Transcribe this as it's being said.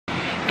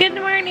Good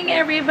morning,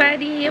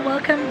 everybody.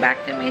 Welcome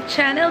back to my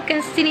channel.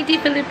 Kenstinity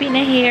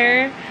Filipina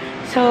here.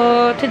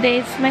 So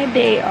today is my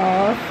day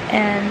off,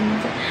 and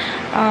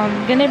I'm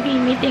gonna be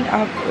meeting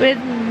up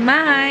with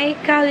my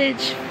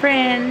college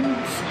friends,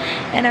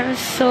 and I'm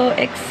so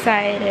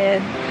excited.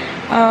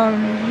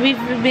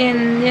 We've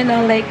been,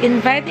 like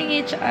inviting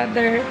each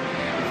other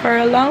for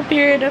a long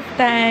period of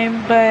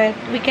time, but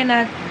we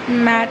cannot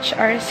match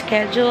our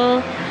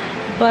schedule.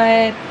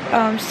 But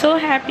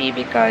so happy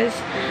because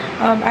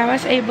I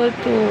was able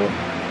to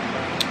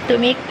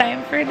make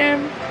time for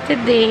them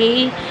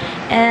today,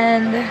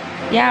 and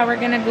yeah, we're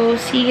gonna go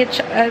see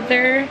each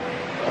other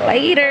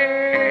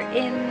later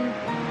in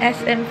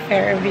SM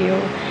Fairview.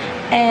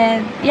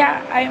 And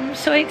yeah, I'm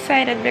so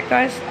excited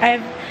because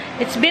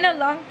it's been a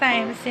long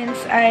time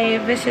since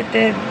I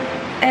visited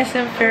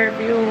SM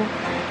Fairview.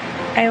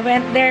 I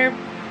went there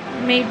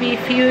maybe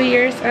a few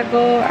years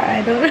ago.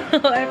 I don't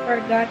know. I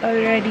forgot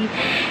already.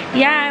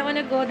 Yeah, I want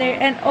to go there.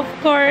 And of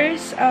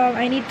course,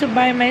 I need to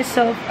buy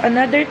myself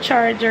another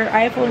charger,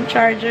 iPhone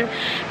charger,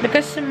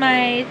 because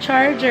my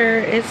charger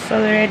is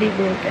already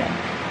broken.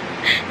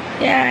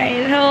 Yeah,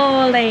 I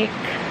know, like,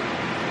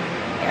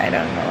 I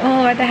don't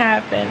know what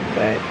happened,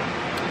 but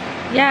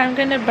yeah, I'm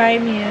gonna buy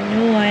me a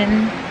new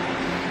one.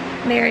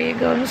 There you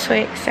go. I'm so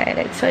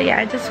excited. So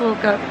yeah, I just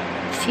woke up.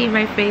 See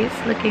my face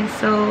looking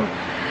so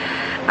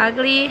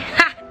ugly.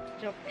 Ha!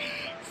 Joke.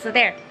 So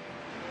there.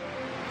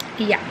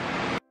 Yeah.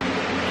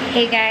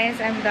 Hey guys,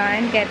 I'm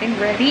done getting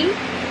ready.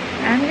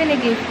 I'm gonna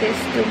give this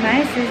to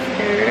my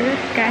sister,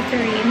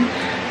 Catherine.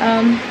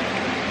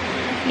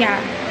 Yeah,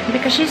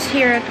 because she's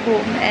here at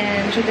home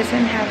and she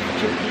doesn't have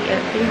duty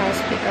at the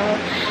hospital.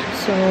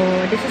 So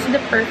this is the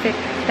perfect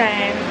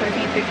time for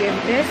me to give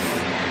this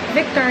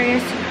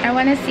Victoria's. I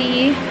wanna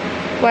see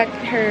what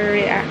her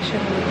reaction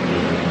will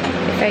be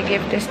if I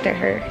give this to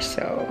her.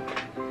 So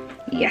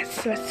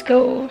yes, let's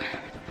go.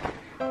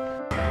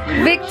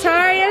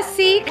 Victoria's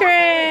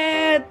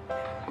Secret!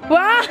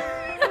 Wow!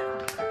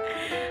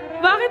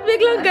 Bakit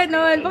biglang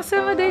ganon?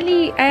 Buksan mo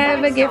dali. I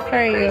have a gift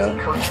for you.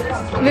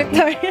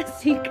 Victoria's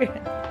Secret.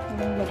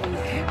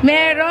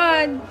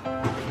 Meron!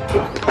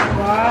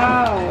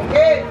 Wow!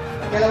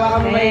 Dalawa ka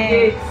mo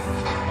may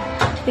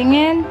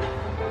tingin.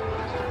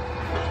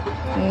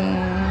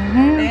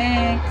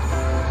 Thanks.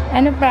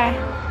 Ano pa?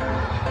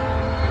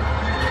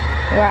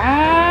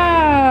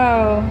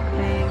 Wow!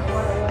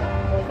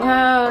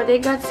 Wow, they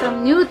got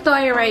some new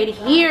toy right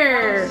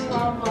here.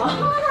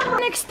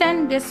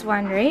 Extend this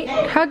one, right?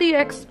 How do you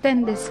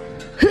extend this?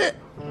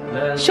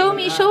 Show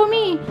me, show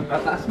me.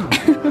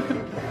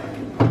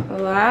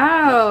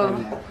 Wow.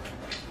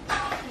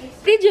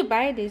 Did you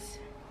buy this?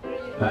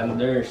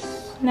 Landers.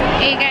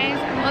 Hey guys,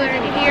 I'm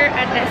already here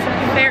at SM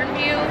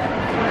Fairview,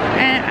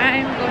 and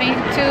I'm going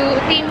to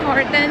Tim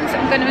Hortons.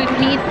 I'm gonna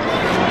meet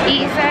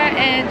Isa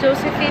and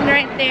Josephine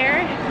right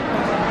there.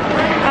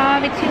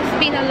 It's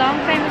been a long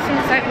time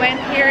since I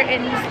went here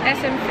in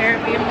SM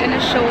Fairview. I'm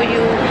gonna show you.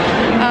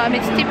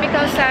 It's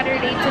typical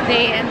Saturday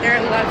today, and there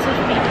are lots of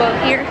people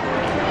here.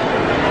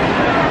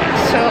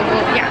 So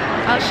yeah,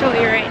 I'll show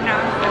you right now.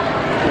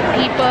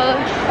 People.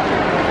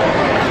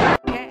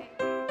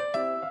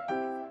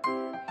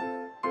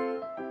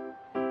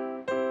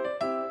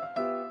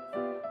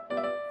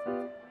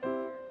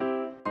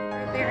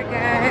 There,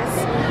 guys.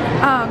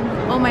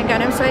 Oh my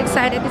god, I'm so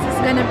excited. This is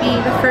gonna be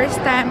the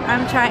first time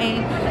I'm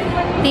trying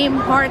Tim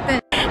Hortons.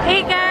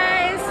 Hey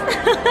guys!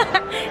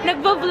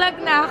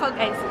 Nagbo-vlog na ako,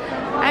 guys.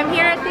 I'm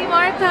here at Tim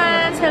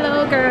Hortons.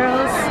 Hello,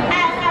 girls.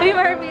 Hey,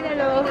 Marvin,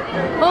 hello.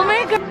 Oh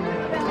my god.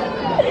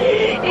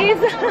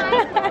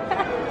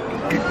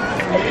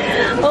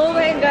 Oh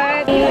my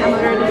god. I'm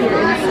already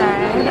here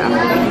inside. I'm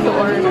going to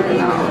order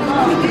now.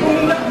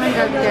 Oh my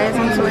god, guys.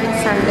 I'm so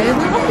excited.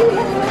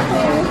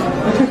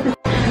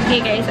 Hey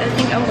guys, I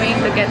think I'm going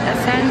to get a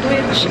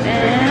sandwich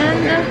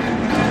and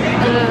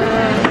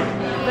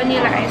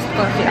vanilla iced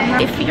coffee.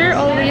 If you're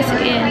always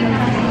in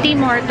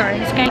Tim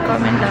Hortons, can you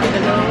comment down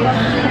below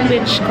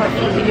which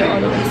coffee do you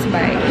always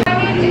buy?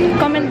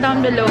 Comment down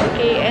below,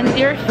 okay? And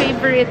your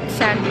favorite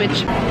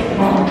sandwich.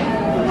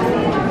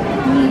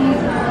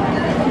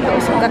 We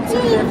also got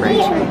some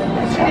beverage.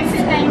 So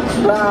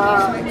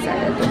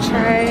excited to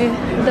try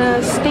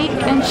the steak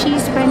and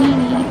cheese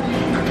panini.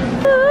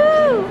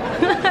 Woo!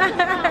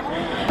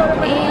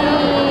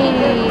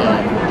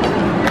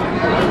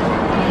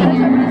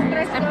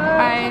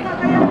 I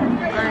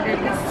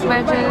ordered this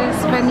wedges,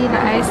 vanilla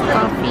iced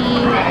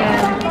coffee,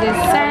 and this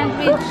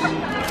sandwich,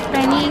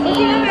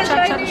 panini,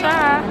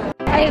 cha-cha-cha.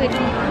 Ay, wait.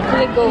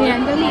 Go.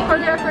 Yan, dali. For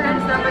the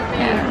reference, dapat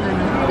may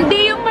Hindi,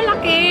 yung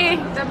malaki.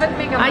 Dapat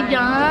may kamay.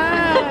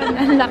 Ayan.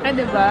 Ang laki,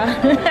 diba?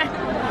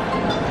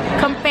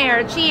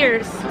 Compare.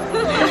 Cheers.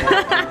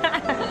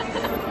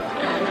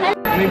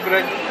 May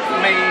bread,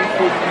 may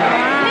food na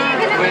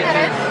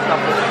wedges,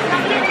 tapos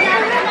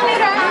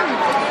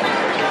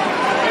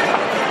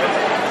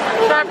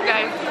Sharp,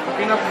 guys.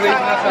 pinag-grade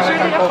na sa It's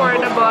really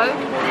affordable.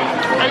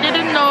 I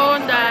didn't know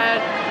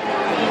that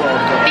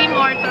Tim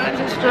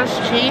Hortons is just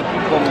cheap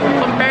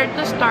compared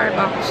to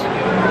Starbucks.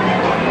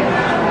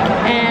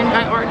 And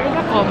I ordered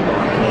a combo.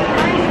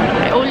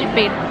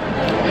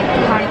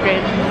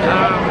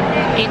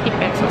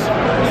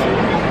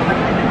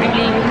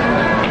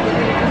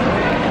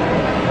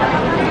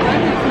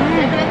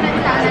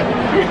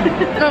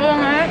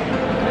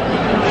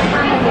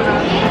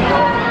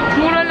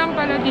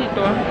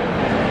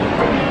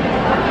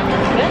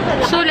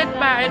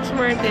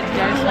 worth it,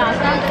 guys.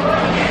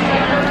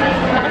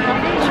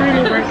 It's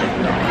really worth it.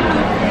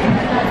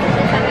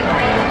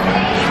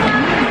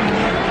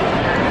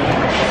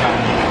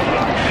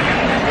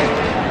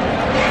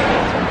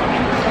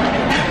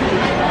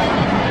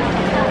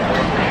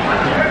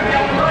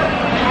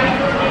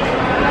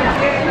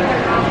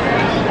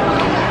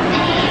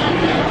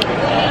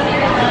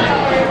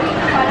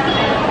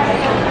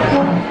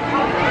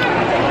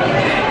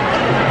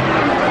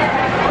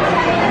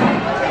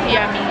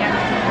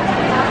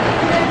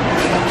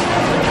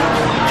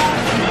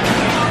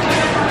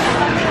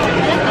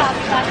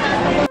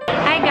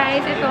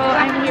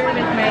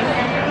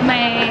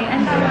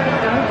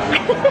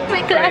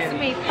 My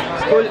classmate.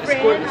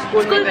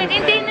 Schoolmate.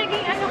 Hindi,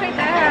 naging ano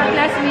kita.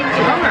 Classmate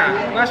kita. Oo nga.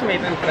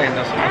 Classmate and friend.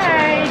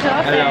 Hi,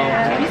 Jocelyn. Hello.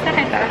 Miss na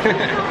kita.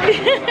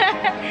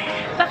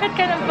 Bakit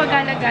ka nang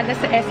pag-alagala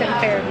sa SM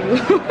Fairview?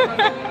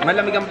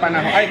 Malamig ang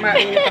panahon. Ay,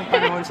 mainit ang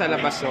panahon sa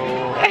labas. So,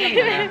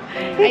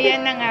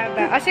 ayan na nga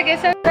ba. O sige,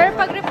 so, sir,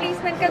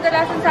 pag-replacement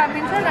kadalasan sa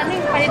amin, sir, ano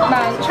yung palit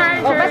bago?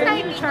 Charger. O basta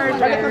hindi charger.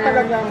 palit na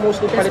talaga.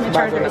 Mostly palit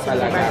bago na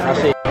talaga.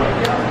 Kasi,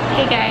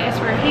 hey guys,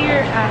 we're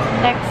here at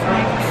next.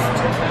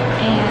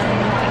 And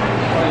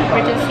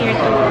we're just here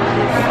to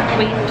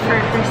wait for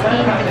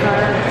Christine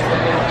because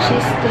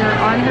she's still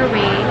on her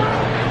way.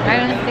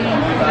 I don't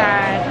think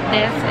that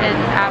Des and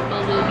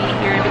Apple will be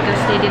here because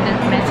they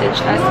didn't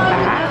message us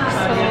back,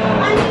 so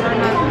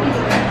we're not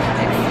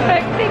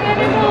expecting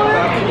anymore.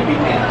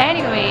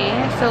 Anyway,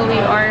 so we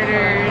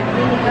ordered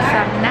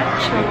some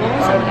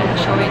nachos. I'm gonna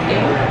show it to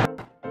you.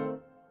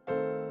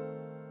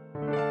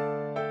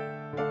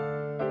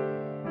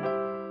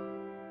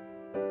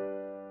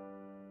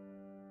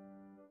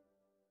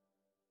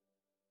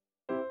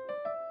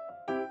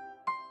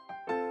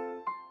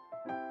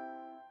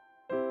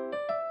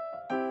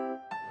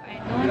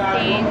 I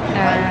think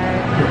that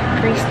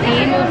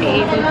Christine will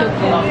be able to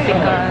go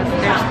because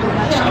there's too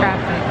much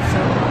traffic. So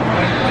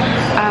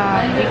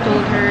we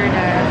told her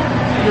that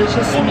we'll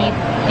just meet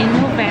in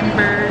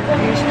November.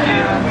 There's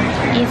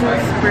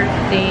Isa's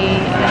birthday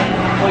and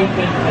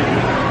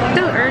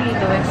still early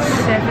though. It's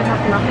 7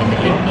 o'clock in the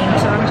evening.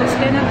 So I'm just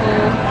gonna go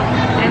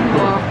and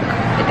walk.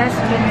 It has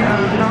been a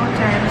long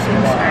time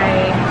since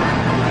I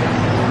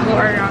go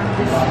around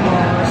this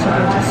mall, so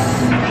I'll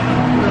just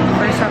look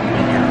for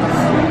something else.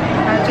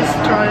 I'll just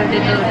stroll a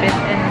little bit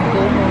and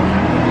go home.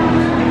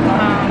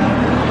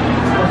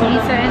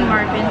 Lisa and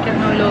Marvin can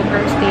no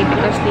longer stay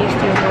because they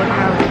still don't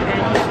have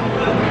any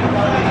sleep.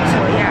 So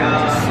yeah,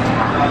 I'll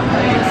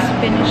just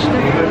finish the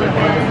food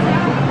and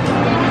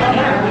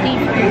yeah,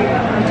 leave.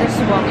 I'll just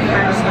walk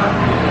first.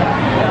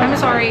 I'm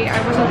sorry,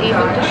 I wasn't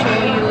able to show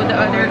you the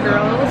other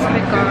girls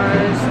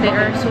because they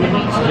are so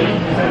busy.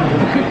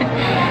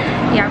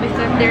 Yeah, we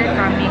thought they're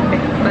coming,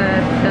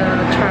 but the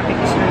traffic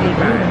is really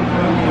bad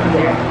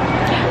there.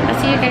 I'll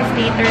see you guys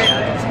later.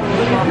 Let's go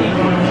walking.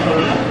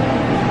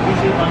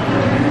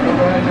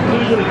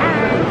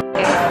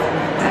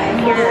 I'm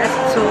here at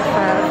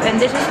Sofa, and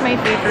this is my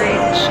favorite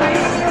shop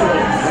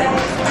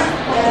place.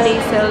 They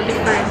sell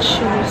different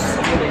shoes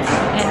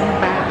and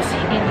bags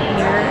in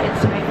here.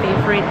 It's my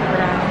favorite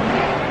brand,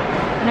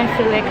 and I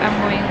feel like I'm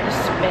going to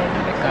spend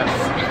because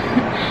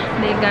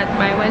they got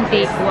buy one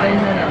take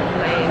one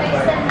online.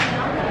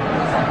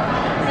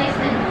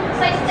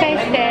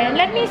 Size 10.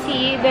 Let me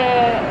see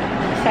the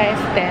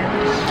size 10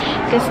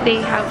 because they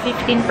have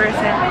 15%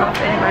 off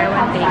and buy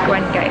one take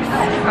one, guys.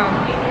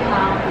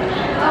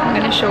 I'm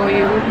gonna show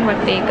you what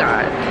they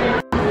got,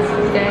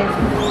 guys.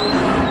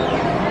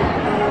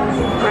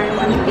 Buy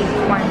one take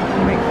one.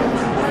 Oh my god.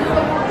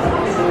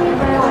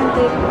 Buy one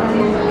take one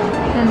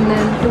and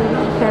then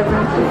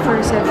 270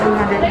 for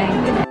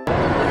 790.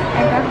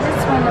 I got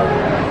this one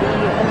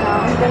already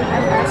and then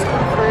I'm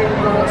asking for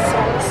the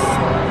size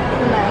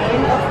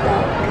 9 of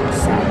that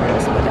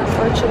sandals, but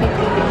unfortunately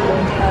they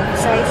don't have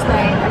size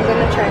 9. I'm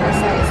gonna try the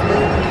size 2.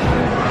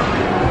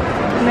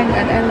 Oh my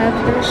god, I love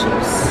their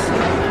shoes.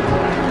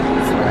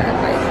 That's what I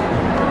like.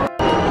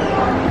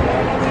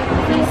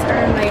 These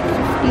are like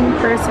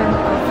 15%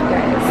 off,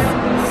 guys.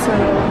 So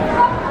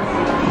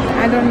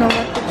I don't know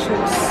what to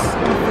choose.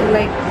 I feel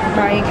like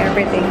buying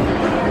everything.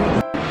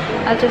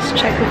 I'll just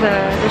check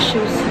the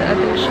shoes, the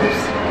other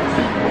shoes.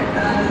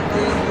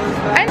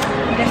 And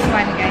this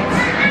one, guys.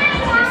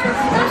 This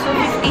is also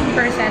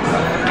 15%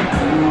 off.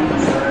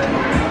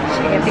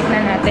 Sige,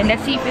 tignan natin.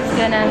 Let's see if it's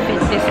gonna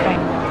fit this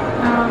time.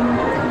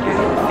 Yeah,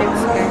 it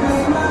fits, guys.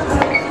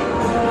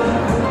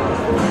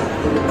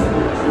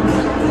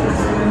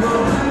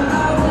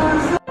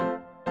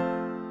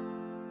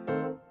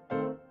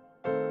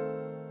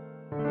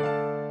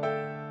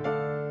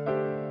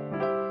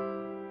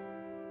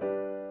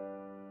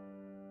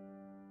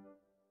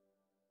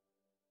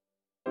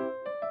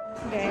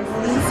 Guys,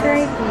 these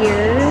right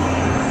here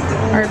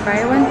are buy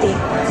one take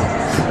one.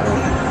 So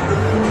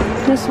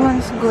this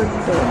one's good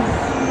though.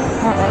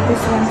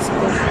 This one's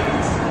good.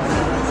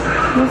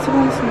 This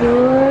one's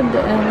good,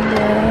 and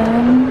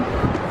then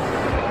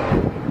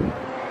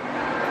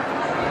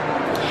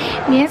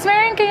yes,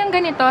 meron kayong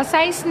ganito,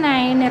 size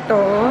 9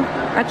 ito,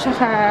 at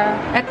saka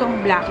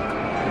itong black.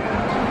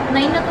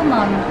 9 na to,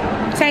 ma'am.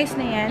 Size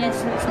na yan? Yes.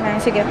 Size na.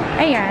 Sige.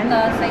 Ayan.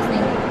 Size 9.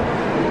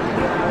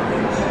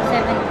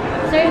 7.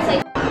 Sir,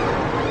 size.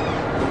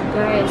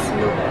 Guys,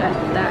 look at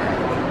that.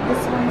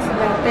 This one's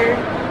better.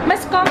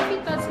 Mas comfy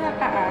to sa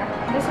paa.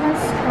 This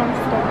one's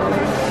comfortable.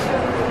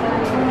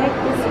 I like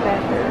this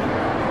better.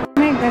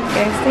 Oh my god,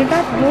 guys. They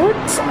got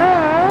boots.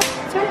 Ah,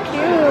 so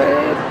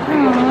cute.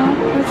 Aww.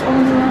 It's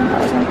only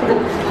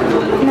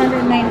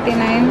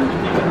 1,299.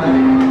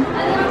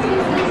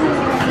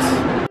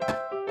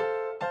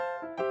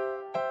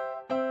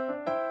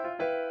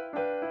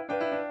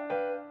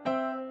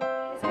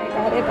 I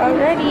got it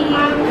already.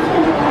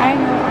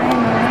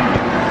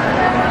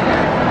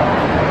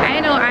 I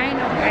know,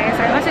 guys.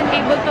 I wasn't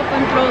able to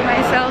control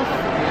myself.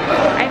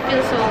 I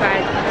feel so bad.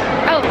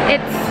 Oh,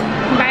 it's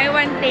buy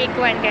one, take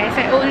one, guys.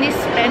 I only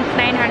spent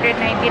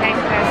 999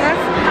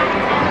 pesos.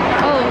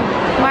 Oh,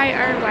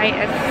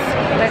 YRYS.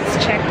 Let's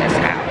check this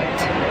out.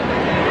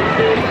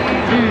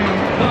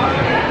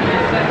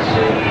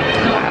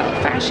 Wow,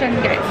 fashion,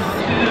 guys.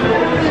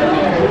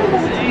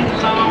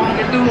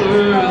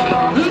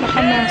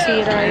 Baka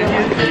nasira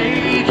yung...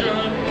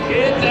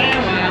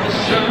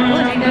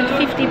 Oh, I got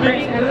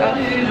 50% off.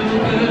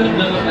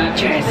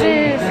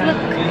 Dresses,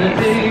 look.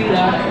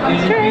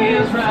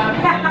 Dress.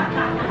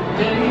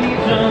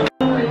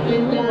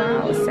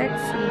 Wow,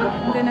 sexy.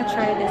 I'm gonna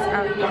try this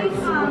out, guys.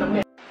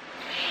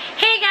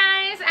 Hey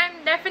guys, I'm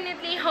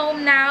definitely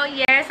home now.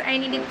 Yes, I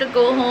needed to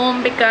go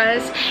home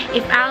because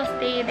if I'll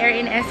stay there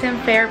in SM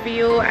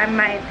Fairview, I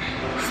might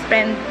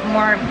spend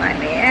more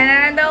money, and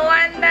I don't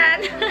want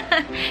that.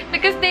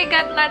 Because they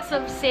got lots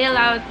of sale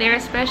out there,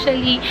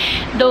 especially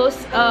those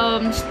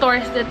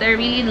stores that I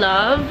really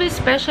love,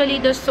 especially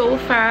the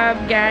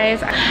SoFab,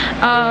 guys.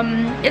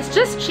 It's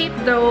just cheap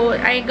though.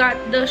 I got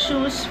the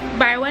shoes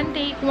buy one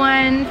take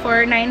one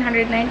for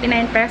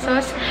 999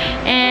 pesos,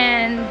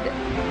 and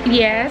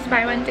yes,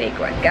 buy one take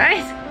one,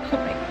 guys. Oh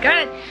my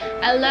god,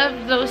 I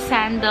love those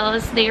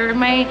sandals. They are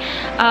my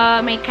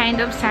my kind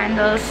of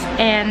sandals,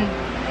 and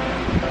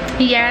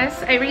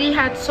yes, I really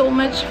had so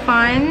much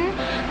fun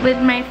with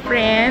my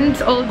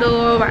friends,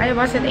 although I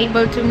wasn't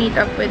able to meet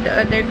up with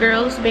the other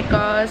girls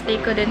because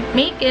they couldn't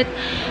make it.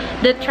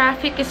 The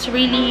traffic is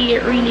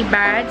really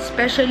bad,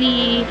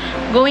 especially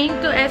going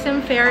to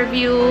SM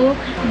Fairview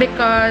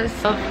because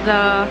of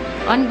the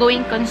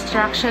ongoing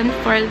construction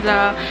for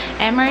the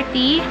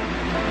MRT,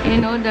 you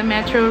know, the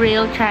Metro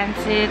Rail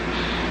Transit.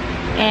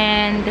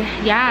 And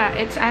yeah,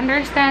 it's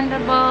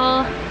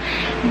understandable,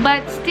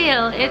 but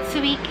still, it's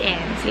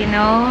weekends, you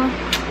know,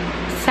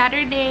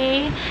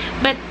 Saturday,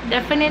 but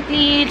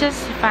definitely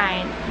just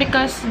fine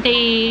because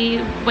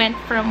they went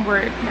from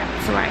work,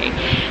 that's why.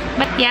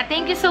 But yeah,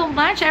 thank you so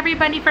much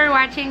everybody for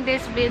watching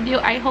this video.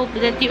 I hope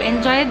that you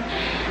enjoyed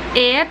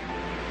it.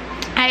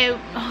 I'm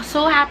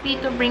so happy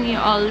to bring you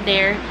all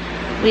there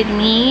with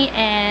me.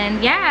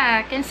 And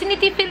yeah,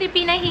 Kenstinity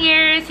Filipina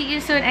here. See you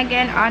soon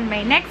again on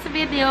my next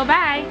video.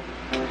 Bye!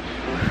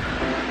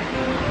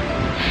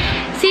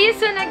 See you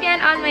soon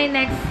again on my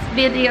next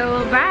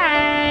video.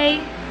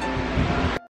 Bye!